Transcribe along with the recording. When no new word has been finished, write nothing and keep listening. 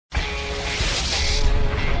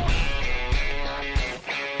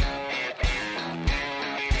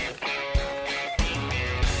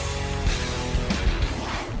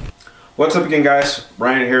What's up again, guys?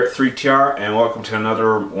 Brian here at 3TR, and welcome to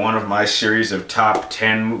another one of my series of top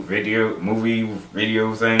 10 movie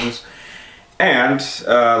video things. And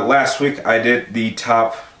last week I did the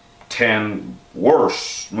top 10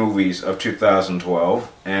 worst movies of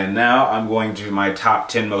 2012, and now I'm going to my top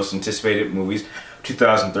 10 most anticipated movies of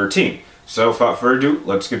 2013. So without further ado,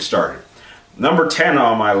 let's get started. Number 10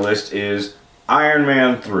 on my list is Iron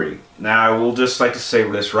Man 3. Now, I will just like to say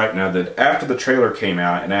this right now that after the trailer came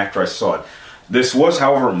out and after I saw it, this was,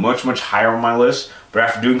 however, much higher on my list, but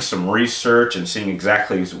after doing some research and seeing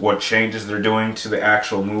exactly what changes they're doing to the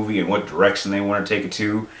actual movie and what direction they want to take it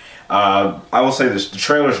to, I will say this, the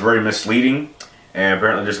trailer is very misleading, and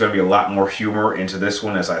apparently there's going to be a lot more humor into this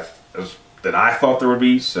one than I thought there would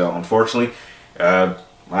be, so unfortunately,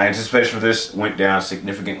 my anticipation for this went down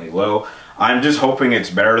significantly low. I'm just hoping it's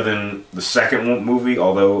better than the second movie,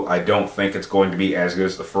 although I don't think it's going to be as good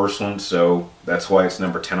as the first one, so that's why it's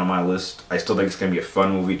number 10 on my list. I still think it's going to be a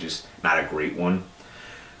fun movie, just not a great one.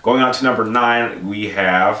 Going on to number 9, we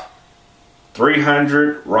have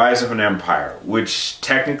 300: Rise of an Empire, which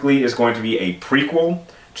technically is going to be a prequel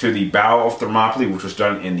to the Battle of Thermopylae, which was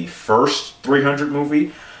done in the first 300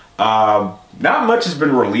 movie. Not much has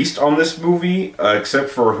been released on this movie, except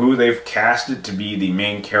for who they've casted to be the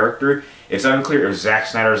main character. It's unclear if Zack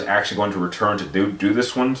Snyder is actually going to return to do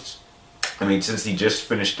this one. I mean, since he just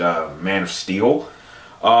finished Man of Steel.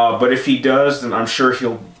 But if he does, then I'm sure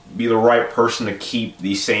he'll be the right person to keep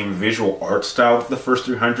the same visual art style that the first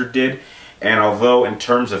 300 did. And although in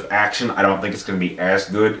terms of action, I don't think it's going to be as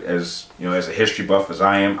good as, you know, as a history buff as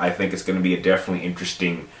I am, I think it's going to be a definitely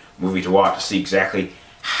interesting movie to watch to see exactly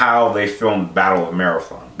how they filmed Battle of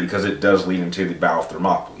Marathon, because it does lead into the Battle of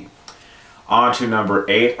Thermopylae. On to number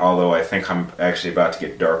 8, although I think I'm actually about to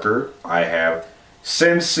get darker, I have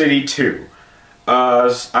Sin City 2.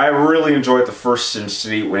 I really enjoyed the first Sin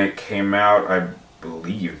City when it came out, I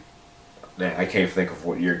believe. Dang, I can't think of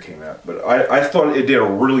what year it came out, but I thought it did a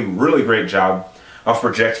really great job of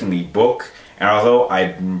projecting the book, and although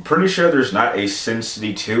I'm pretty sure there's not a Sin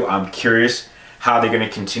City 2, I'm curious how they're going to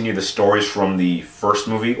continue the stories from the first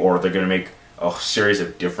movie, or they're going to make a series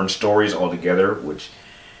of different stories altogether, which,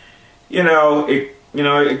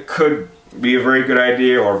 it could be a very good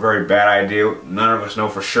idea or a very bad idea. None of us know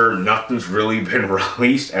for sure. Nothing's really been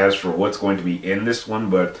released as for what's going to be in this one,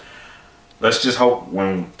 but let's just hope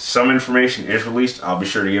when some information is released, I'll be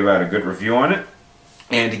sure to give out a good review on it.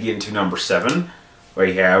 And to get into number 7,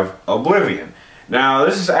 we have Oblivion. Now,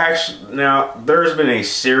 there's been a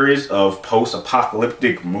series of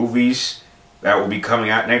post-apocalyptic movies that will be coming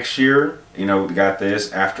out next year. You know, we got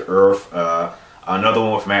this, After Earth, another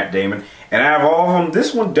one with Matt Damon. And out of all of them,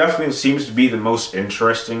 this one definitely seems to be the most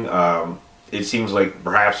interesting. It seems like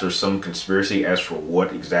perhaps there's some conspiracy as for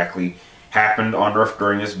what exactly happened on Earth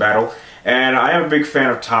during this battle. And I am a big fan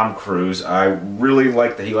of Tom Cruise. I really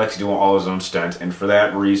like that he likes doing all his own stunts, and for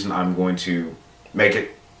that reason, I'm going to make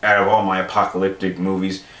it, out of all my apocalyptic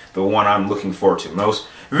movies, the one I'm looking forward to most.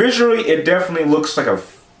 Visually, it definitely looks like a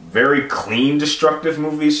very clean, destructive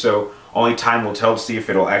movie, so only time will tell to see if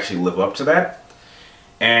it'll actually live up to that.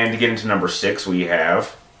 And to get into number 6, we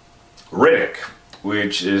have Riddick,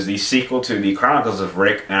 which is the sequel to the Chronicles of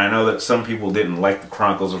Rick, and I know that some people didn't like the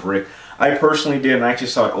Chronicles of Rick. I personally did, and I actually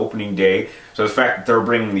saw it opening day, so the fact that they're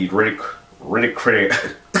bringing the Riddick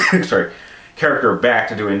character back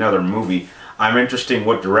to do another movie, I'm interested in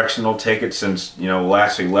what direction they'll take it, since,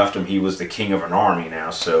 last we left him, he was the king of an army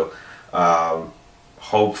now, so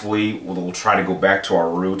hopefully we'll try to go back to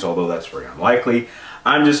our roots, although that's very unlikely.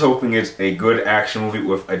 I'm just hoping it's a good action movie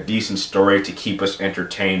with a decent story to keep us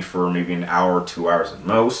entertained for maybe an hour, 2 hours at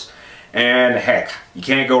most. And heck, you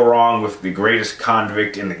can't go wrong with the greatest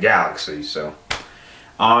convict in the galaxy, so.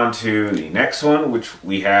 On to the next one, which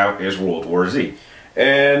we have is World War Z.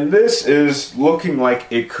 And this is looking like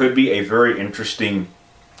it could be a very interesting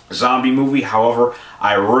zombie movie. However,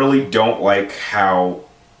 I really don't like how,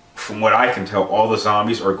 from what I can tell, all the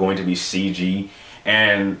zombies are going to be CG.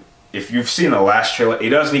 And if you've seen the last trailer,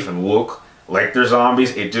 it doesn't even look like they're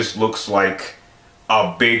zombies. It just looks like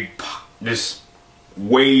a big, just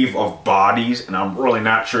wave of bodies. And I'm really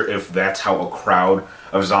not sure if that's how a crowd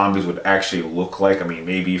of zombies would actually look like. I mean,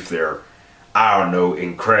 maybe if they're, I don't know,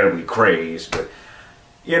 incredibly crazed, but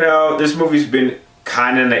this movie's been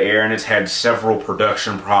kind of in the air, and it's had several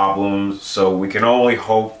production problems, so we can only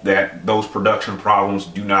hope that those production problems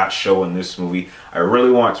do not show in this movie. I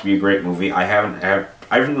really want it to be a great movie. I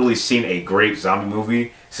haven't really seen a great zombie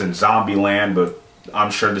movie since Zombieland, but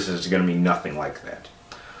I'm sure this is going to be nothing like that.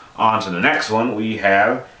 On to the next one, we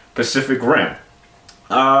have Pacific Rim.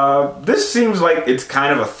 This seems like it's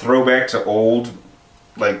kind of a throwback to old,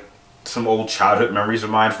 like, some old childhood memories of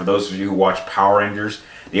mine. For those of you who watch Power Rangers,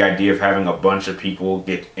 the idea of having a bunch of people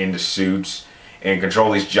get into suits and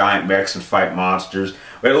control these giant mechs and fight monsters.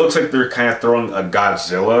 But it looks like they're kind of throwing a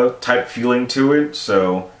Godzilla type feeling to it.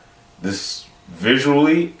 So this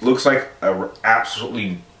visually looks like a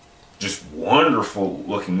absolutely just wonderful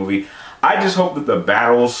looking movie. I just hope that the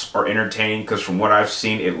battles are entertaining, because from what I've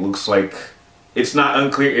seen, it looks like it's not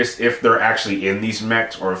unclear if they're actually in these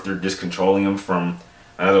mechs or if they're just controlling them from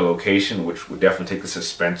another location, which would definitely take the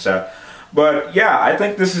suspense out. But yeah, I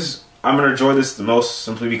think I'm going to enjoy this the most,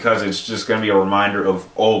 simply because it's just going to be a reminder of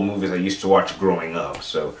old movies I used to watch growing up.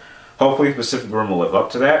 So hopefully Pacific Rim will live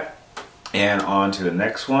up to that. And on to the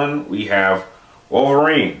next one, we have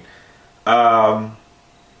Wolverine. I've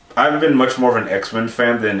been much more of an X-Men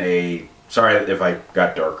fan than a... Sorry if I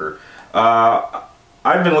got darker.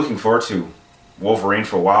 I've been looking forward to Wolverine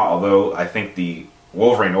for a while, although I think the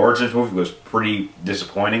Wolverine Origins movie was pretty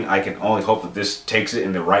disappointing. I can only hope that this takes it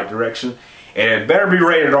in the right direction. And it better be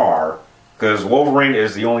rated R, because Wolverine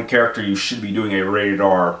is the only character you should be doing a rated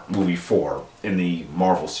R movie for in the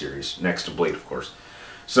Marvel series, next to Blade, of course.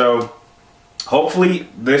 So hopefully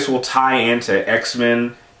this will tie into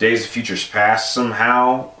X-Men Days of Futures Past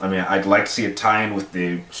somehow. I mean, I'd like to see it tie in with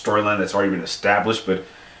the storyline that's already been established, but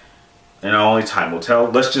only time will tell.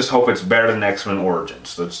 Let's just hope it's better than X-Men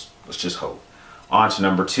Origins. Let's just hope. On to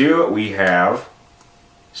number 2, we have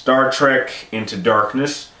Star Trek Into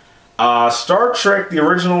Darkness. Star Trek, the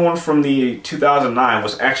original one from the 2009,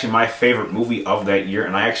 was actually my favorite movie of that year,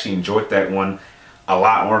 and I actually enjoyed that one a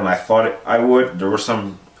lot more than I thought I would. There were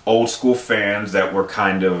some old school fans that were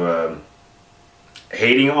kind of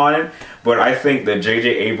hating on it, but I think that J.J.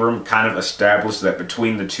 Abrams kind of established that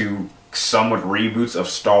between the two somewhat reboots of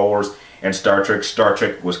Star Wars and Star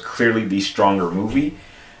Trek was clearly the stronger movie.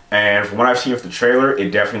 And from what I've seen with the trailer,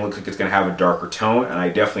 it definitely looks like it's going to have a darker tone, and I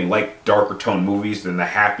definitely like darker tone movies than the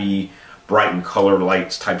happy, bright and color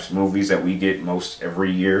lights types of movies that we get most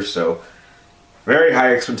every year. So very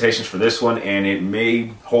high expectations for this one, and it may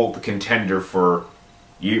hold the contender for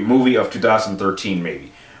movie of 2013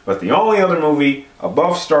 maybe. But the only other movie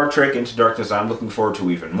above Star Trek Into Darkness I'm looking forward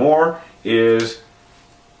to even more is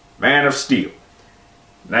Man of Steel.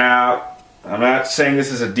 Now, I'm not saying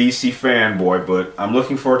this is a DC fanboy, but I'm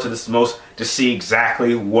looking forward to this the most to see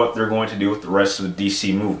exactly what they're going to do with the rest of the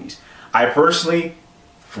DC movies. I personally,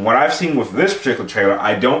 from what I've seen with this particular trailer,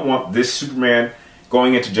 I don't want this Superman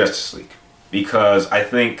going into Justice League, because I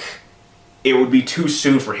think it would be too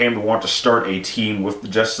soon for him to want to start a team with the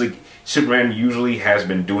Justice League. Superman usually has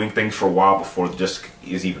been doing things for a while before the Justice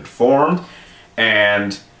League is even formed,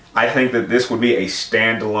 and I think that this would be a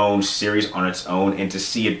standalone series on its own, and to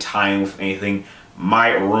see it tie in with anything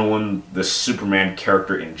might ruin the Superman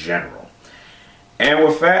character in general. And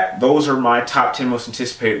with that, those are my top 10 most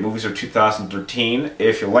anticipated movies of 2013.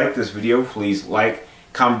 If you like this video, please like,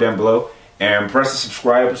 comment down below, and press the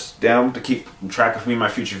subscribe down to keep track of me and my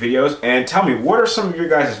future videos. And tell me, what are some of your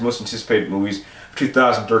guys' most anticipated movies of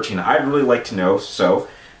 2013? I'd really like to know, so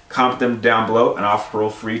comment them down below, and I'll feel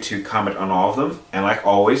free to comment on all of them. And like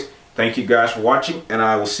always, thank you guys for watching, and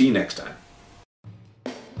I will see you next time.